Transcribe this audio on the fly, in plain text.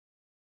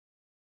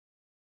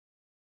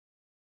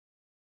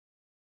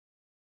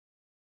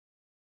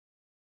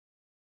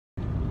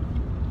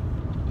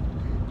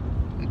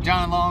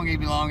John Long,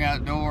 EB Long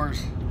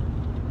Outdoors.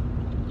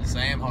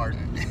 Sam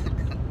Harden.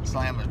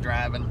 Slam is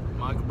driving.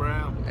 Michael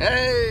Brown.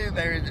 Hey,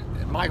 there's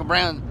Michael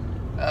Brown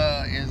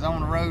is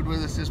on the road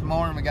with us this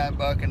morning. We got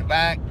Buck in the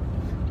back,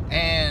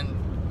 and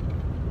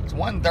it's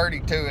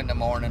 1:32 in the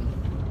morning.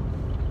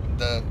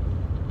 The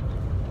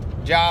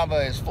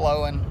Java is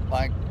flowing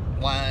like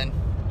wine,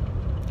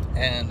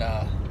 and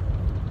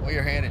we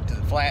are headed to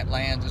the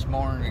flatlands this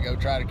morning to go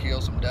try to kill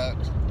some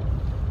ducks.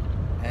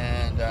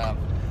 And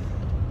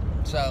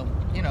so,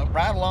 you know,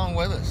 ride along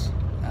with us.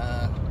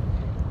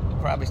 We'll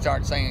probably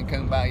start singing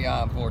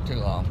Kumbaya before too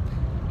long.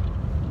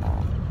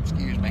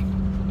 Excuse me.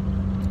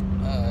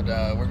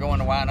 But we're going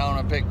to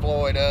Winona, pick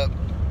Floyd up,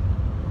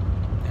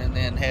 and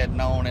then heading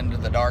on into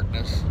the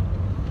darkness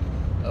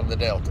of the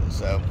Delta.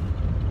 So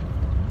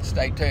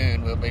stay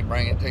tuned. We'll be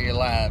bringing it to you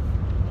live.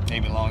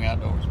 EB Long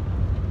Outdoors.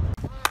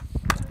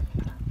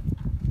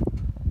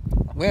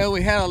 Well,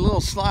 we had a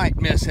little slight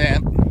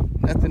mishap.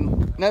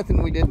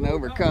 Nothing we didn't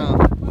overcome.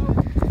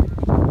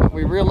 But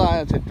we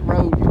realized that the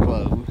road was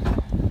closed.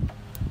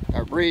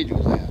 Our bridge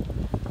was out.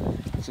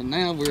 So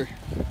now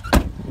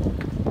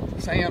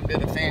Sam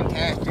did a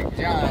fantastic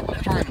job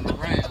of turning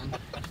around.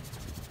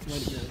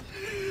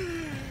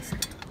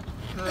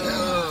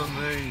 Oh,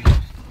 man.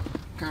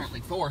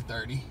 Currently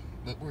 4:30,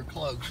 but we're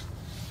close.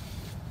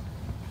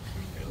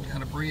 We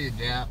got a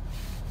bridge out.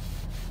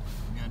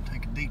 We gotta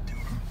take a detour.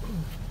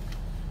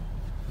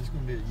 This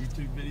gonna be a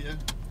YouTube video?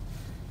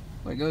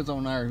 Well, it goes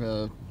on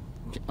our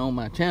on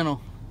my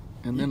channel,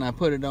 and then I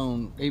put it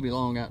on EB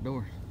Long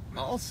Outdoors.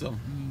 Awesome.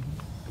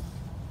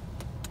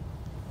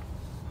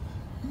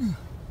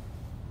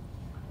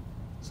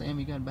 Sam,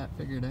 you got about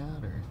figured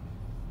out, or?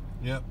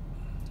 Yep.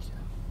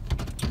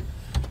 All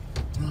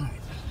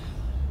right,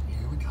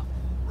 here we go.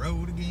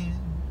 Road again.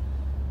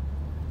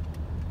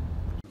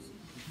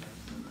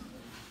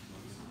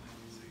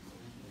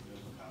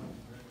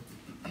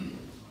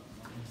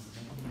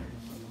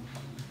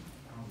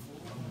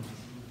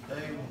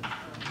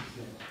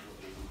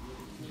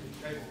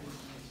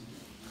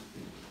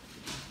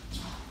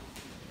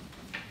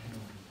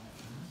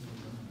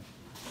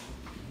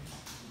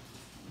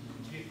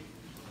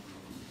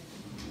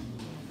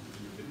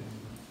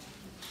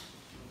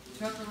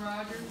 Tucker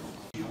Rogers.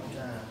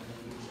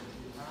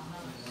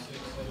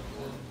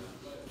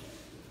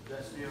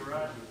 That's still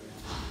right.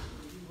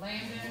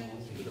 Landon.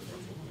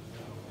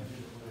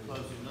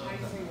 Close enough.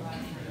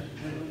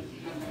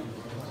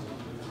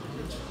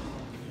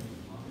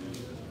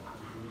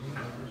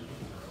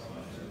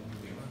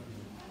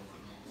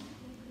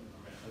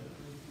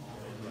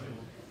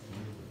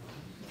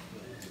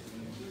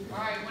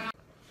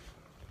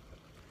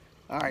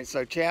 All right,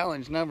 so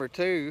challenge number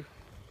 2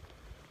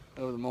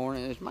 of the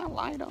morning. Is my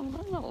light on?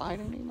 I'm not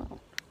lighting anymore.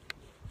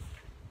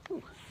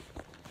 Ooh.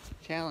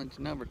 Challenge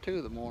number 2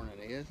 of the morning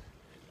is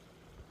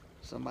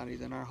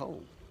somebody's in our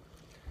hole.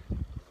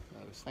 So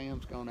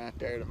Sam's going out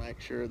there to make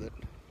sure that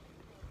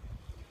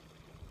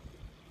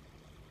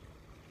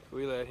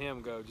We let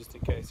him go just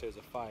in case there's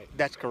a fight.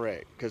 that's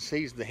correct, because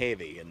he's the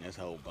heavy in this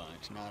whole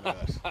bunch, not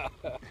us.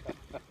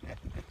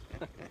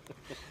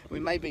 We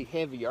may be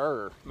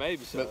heavier,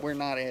 Maybe so. but we're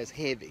not as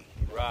heavy.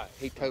 Right.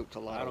 He totes a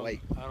lot of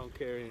weight. I don't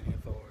carry any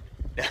authority.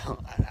 No,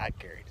 I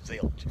carried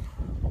zilch.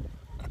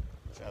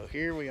 So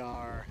here we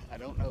are. I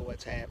don't know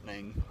what's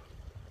happening,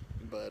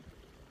 but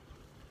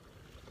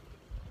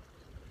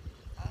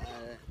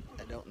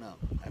I don't know.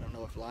 I don't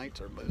know if lights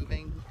are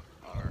moving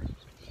or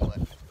what.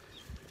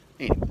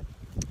 Anyway,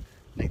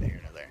 neither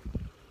here nor there.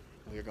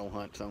 We're gonna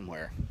hunt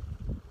somewhere.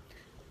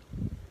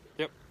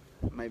 Yep.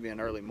 Maybe an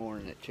early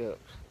morning at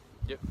Chuck's.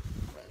 Yep.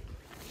 But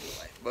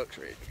anyway, Buck's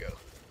ready to go.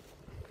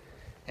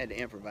 Had to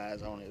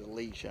improvise on his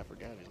leash. I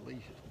forgot his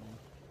leash this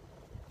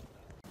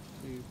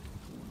morning.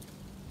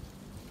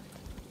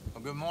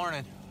 Well, good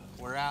morning.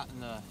 We're out in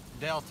the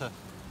Delta.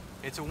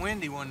 It's a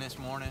windy one this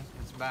morning.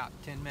 It's about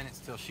 10 minutes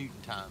till shooting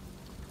time.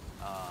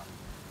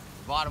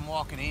 Bottom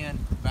walking in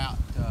about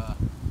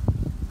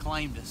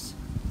claimed us,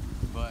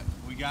 but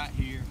we got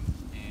here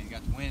and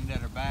got the wind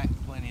at our back,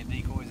 plenty of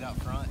decoys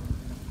out front.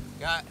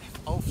 Got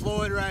old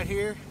Floyd right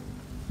here,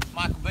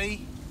 Michael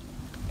B,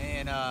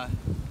 and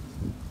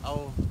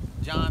old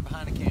John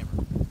behind the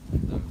camera.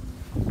 So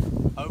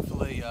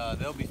hopefully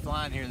they'll be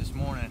flying here this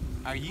morning.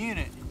 Our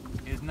unit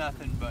is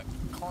nothing but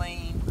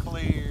clean,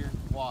 clear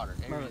water.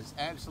 There is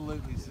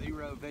absolutely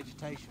zero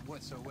vegetation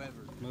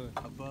whatsoever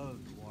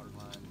above the water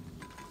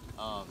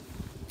line.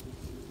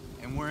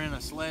 And we're in a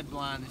sled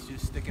blind that's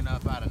just sticking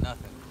up out of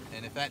nothing.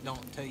 And if that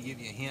don't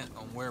give you a hint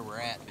on where we're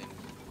at, then,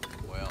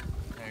 well,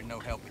 there's no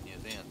helping you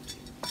then.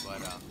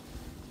 But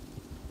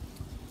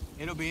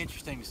it'll be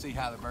interesting to see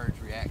how the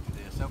birds react to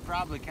this. They'll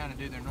probably kind of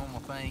do their normal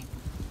thing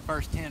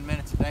first 10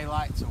 minutes of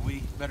daylight, so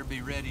we better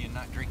be ready and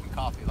not drinking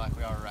coffee like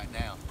we are right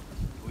now.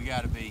 We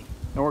got to be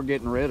Or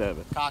getting rid of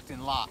it. cocked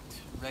and locked,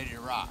 ready to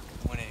rock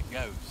when it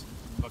goes.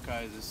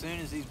 Because as soon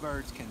as these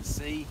birds can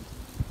see,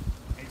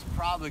 it's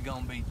probably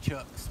going to be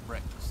Chuck's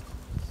breakfast.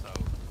 So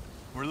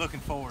we're looking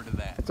forward to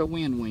that. It's a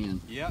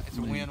win-win. Yeah, it's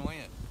a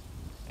win-win.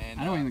 And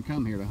I don't even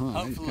come here to hunt.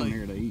 I just come hopefully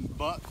here to eat.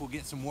 Buck will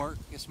get some work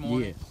this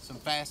morning. Yes. Some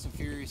fast and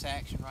furious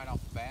action right off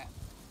the bat.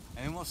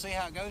 And then we'll see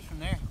how it goes from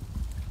there.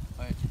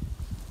 But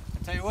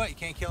I tell you what, you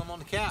can't kill them on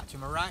the couch,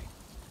 am I right?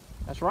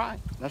 That's right.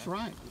 That's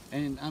right.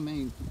 And I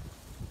mean,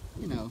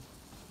 you know,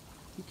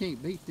 you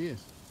can't beat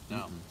this.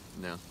 No.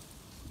 No.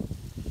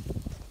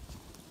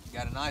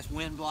 Got a nice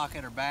wind block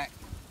at our back.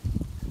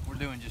 We're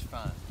doing just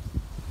fine.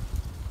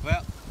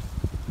 Well,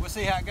 we'll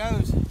see how it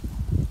goes.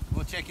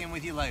 We'll check in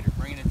with you later,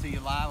 bringing it to you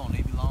live on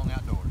EV Long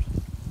Outdoors.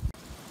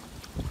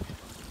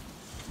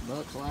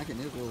 Buck's liking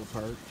his little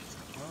perch.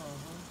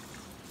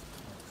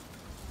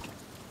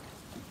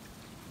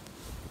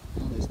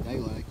 Oh, this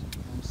daylight.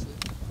 I'm sick.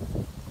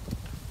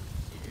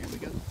 Here we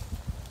go.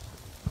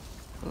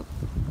 Oh.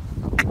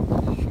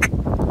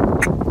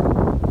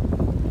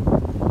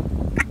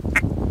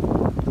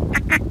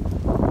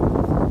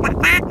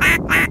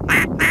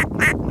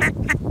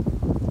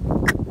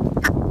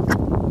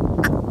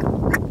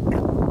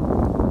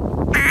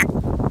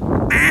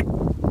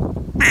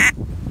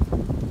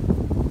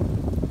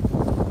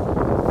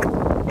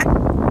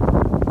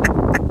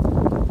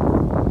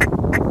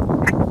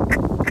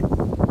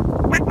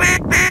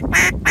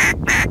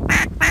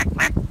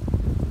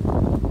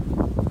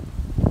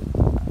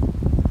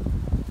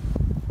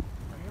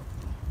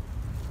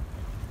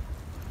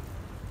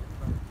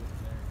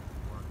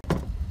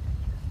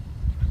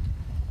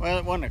 Well,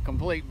 it wasn't a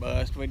complete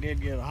bust. We did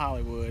get a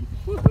Hollywood.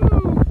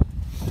 Woohoo!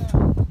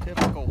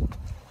 Typical.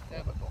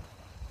 Typical.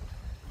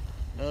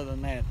 Other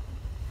than that,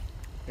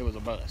 it was a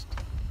bust.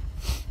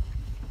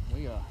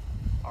 We are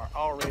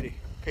already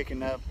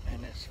picking up,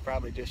 and it's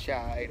probably just shy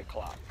of 8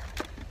 o'clock.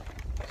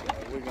 So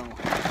we're going to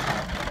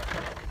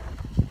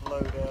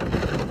load up,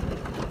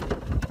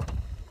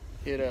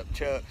 hit up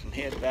Chuck's, and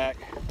head back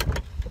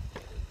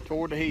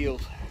toward the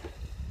hills.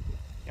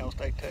 Y'all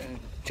stay tuned.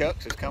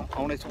 Chuck's is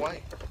on its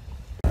way.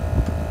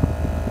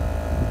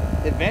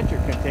 The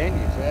adventure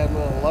continues. We had a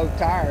little low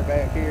tire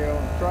back here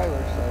on the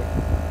trailer, so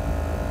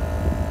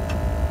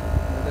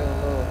we're doing a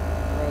little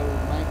road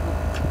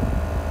maintenance,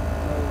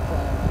 road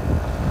climbing.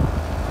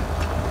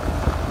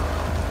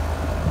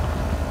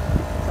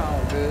 It's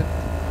all good.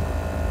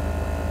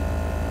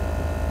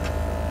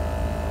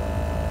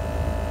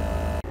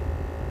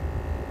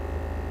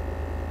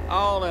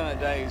 All in a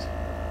day's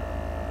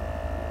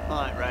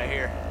hunt right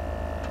here.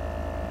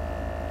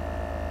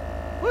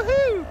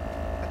 Woohoo!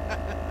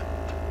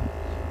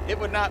 It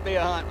would not be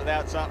a hunt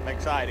without something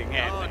exciting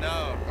happening.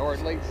 Oh no. Or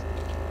at least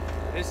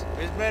It's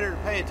better to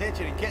pay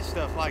attention and catch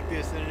stuff like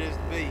this than it is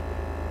to be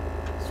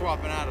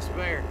swapping out a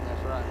spare.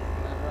 that's right.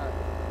 That's right.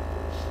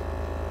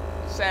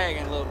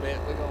 Sagging a little bit.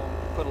 We're gonna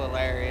put a little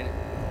air in it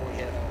before we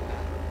head on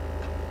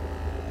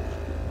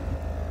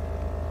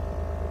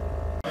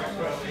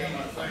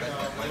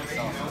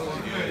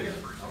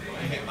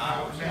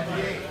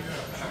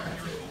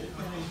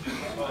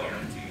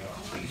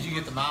Did you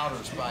get the mild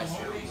or spicy?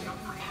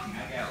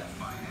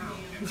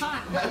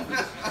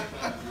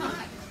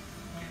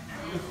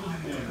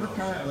 We're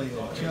currently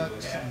at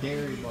Chuck's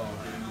Dairy Bar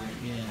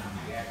in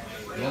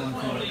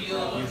Wallingford,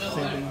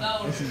 Mississippi.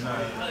 This is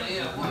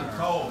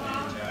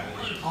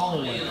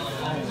always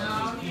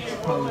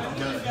post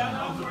duck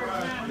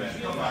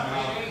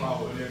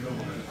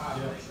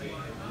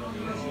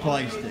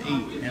place to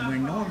eat, and we're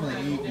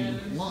normally eating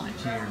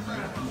lunch here,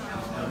 but the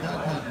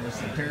duck hunt was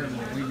so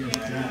terrible we just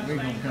said we're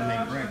gonna come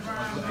eat breakfast.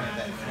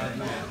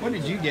 What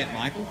did you get,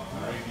 Michael?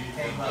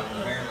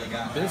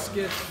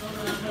 Biscuits,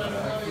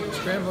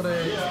 scrambled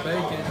eggs,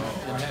 bacon,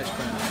 and hash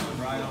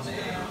browns.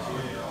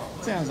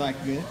 Sounds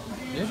like good.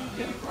 Yeah.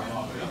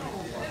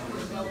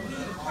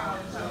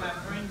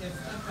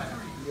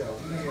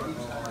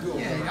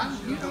 Yeah,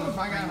 you know, if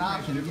I got an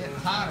option to get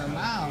hot or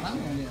mild, I'm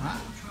gonna get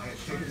hot.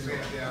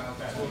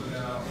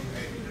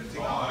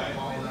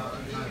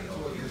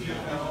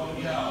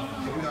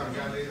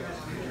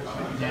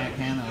 Jack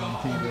Hanna on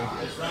TV.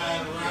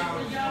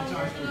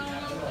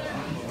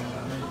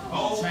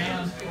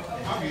 Sam,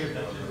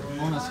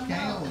 on a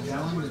scale of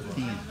 1 to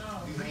 10,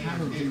 how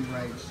would you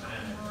rate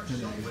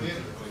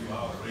today?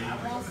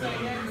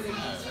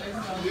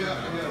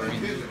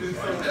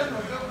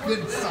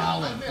 Good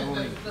solid 3.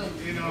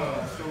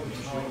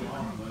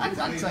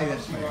 I'd say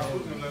that's fair.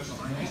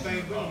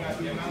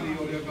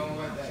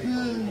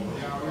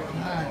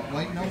 Alright,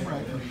 waiting on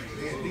breakfast.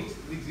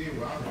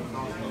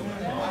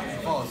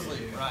 Fall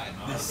asleep, right?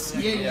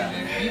 Yeah,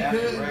 you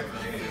could.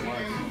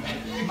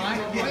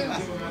 Might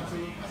well.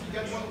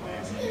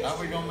 How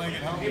we gonna make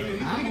it home?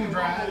 I'm gonna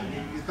drive.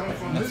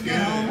 Let's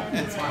get home.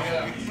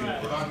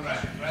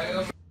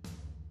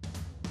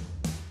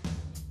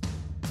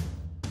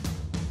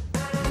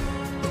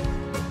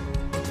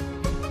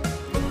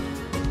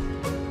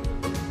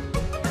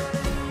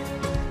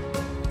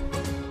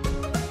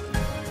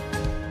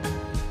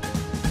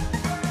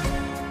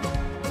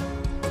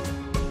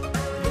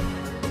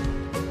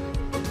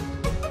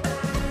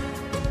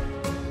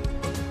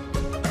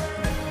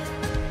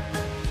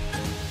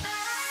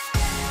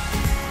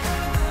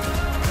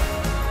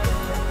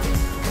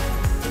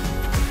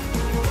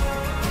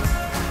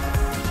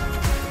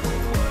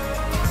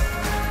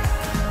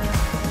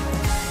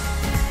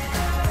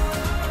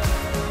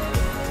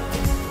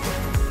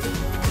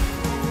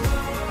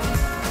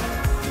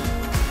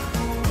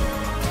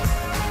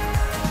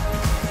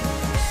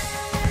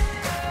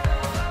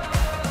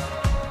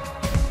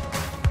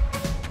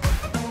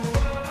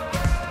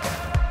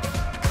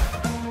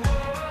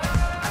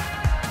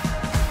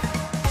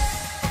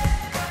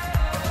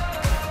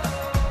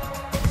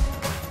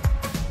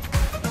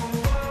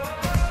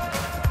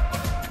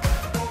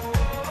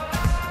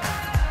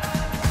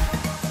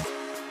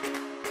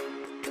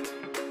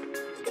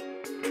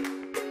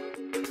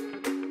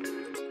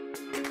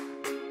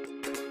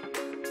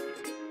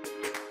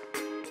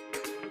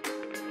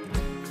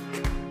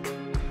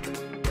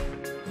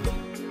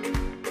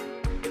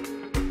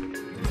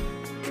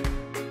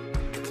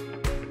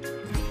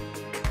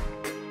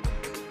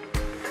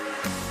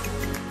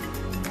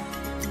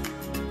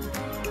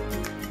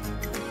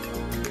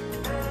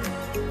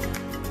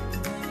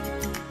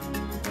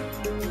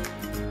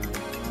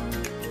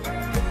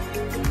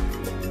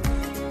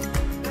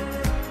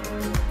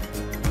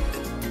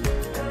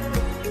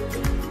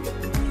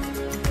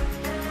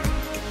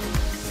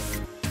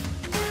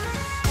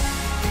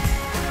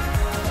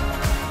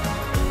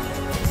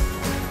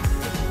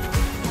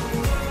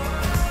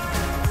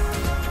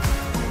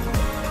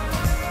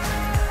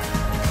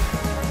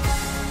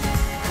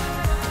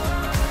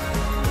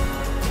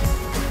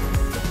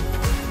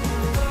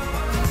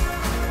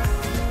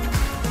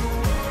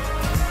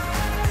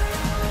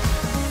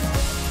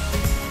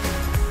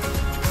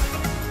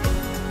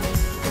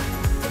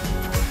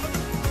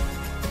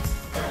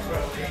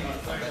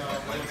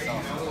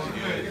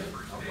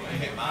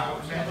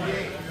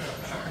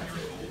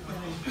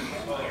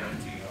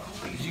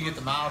 you get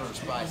the mild or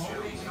spicy?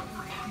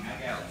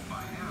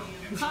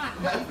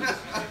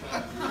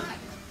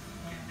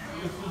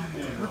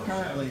 We're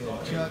currently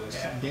at Chuck's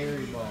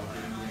Dairy Bar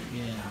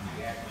in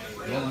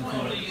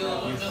Wallingford,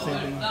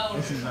 Mississippi.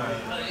 This is our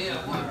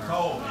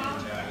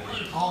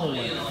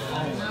always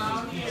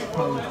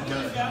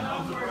post-duck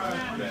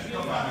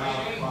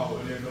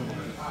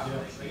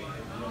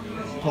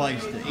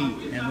place to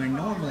eat, and we're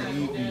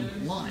normally eating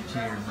lunch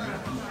here,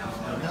 but the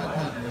duck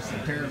hunt was so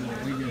terrible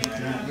we just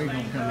said we're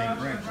gonna come eat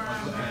breakfast.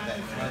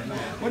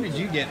 What did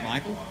you get,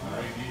 Michael?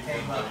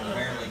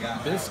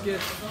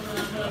 Biscuits,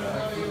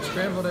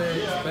 scrambled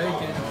eggs,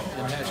 bacon,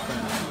 and hash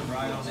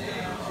browns.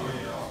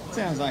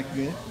 Sounds like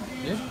good.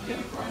 Yeah.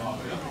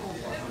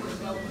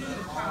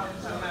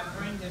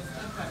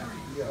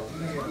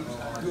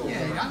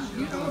 Yeah,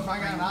 you know, if I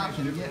got an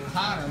option to get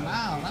hot or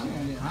mild, I'm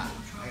gonna get hot.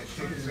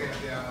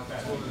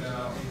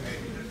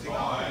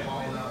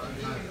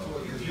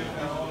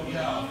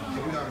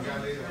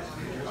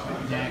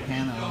 Jack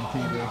Hanna on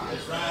TV.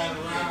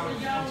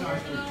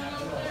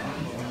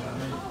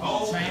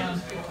 Sam,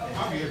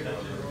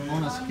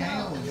 on a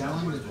scale of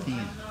 1 to 10,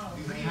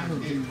 how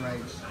would you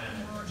rate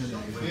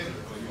today?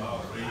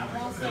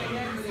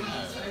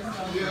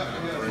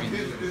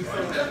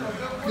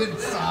 Good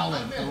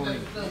solid 3.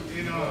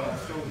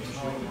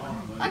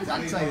 I'd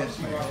say that's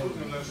fair.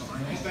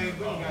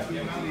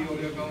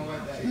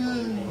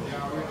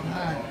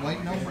 Alright,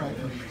 waiting on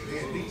breakfast.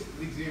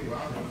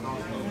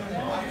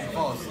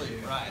 Fall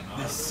asleep, right?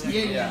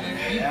 Yeah,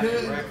 you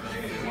could.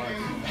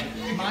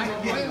 Might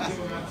well.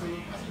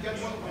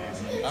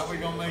 How we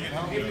gonna make it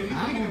home?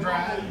 I'm gonna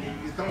drive.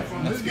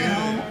 Let's get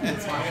home.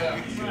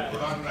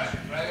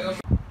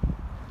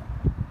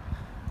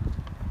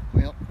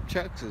 Well,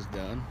 Chuck's is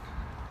done.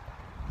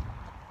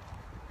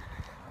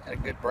 Had a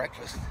good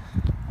breakfast.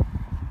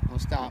 We'll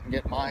stop and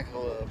get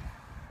Michael a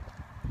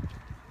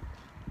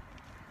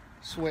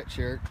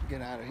sweatshirt,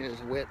 get out of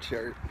his wet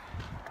shirt,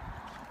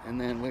 and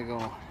then we're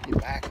gonna get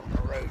back on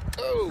the road.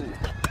 Oh,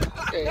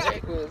 what the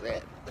heck was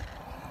that?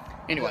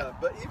 Anyway,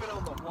 But even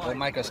on the white, we'll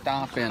make a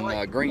stop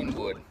in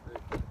Greenwood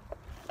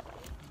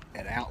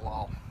at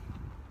Outlaw.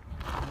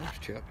 There's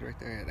Chuck right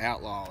there at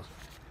Outlaws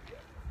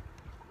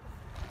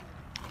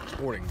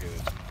Sporting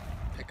Goods.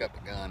 Pick up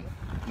a gun,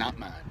 not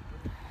mine.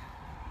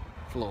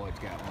 Floyd's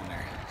got one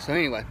there. So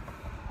anyway,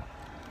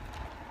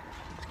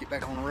 let's get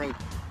back on the road.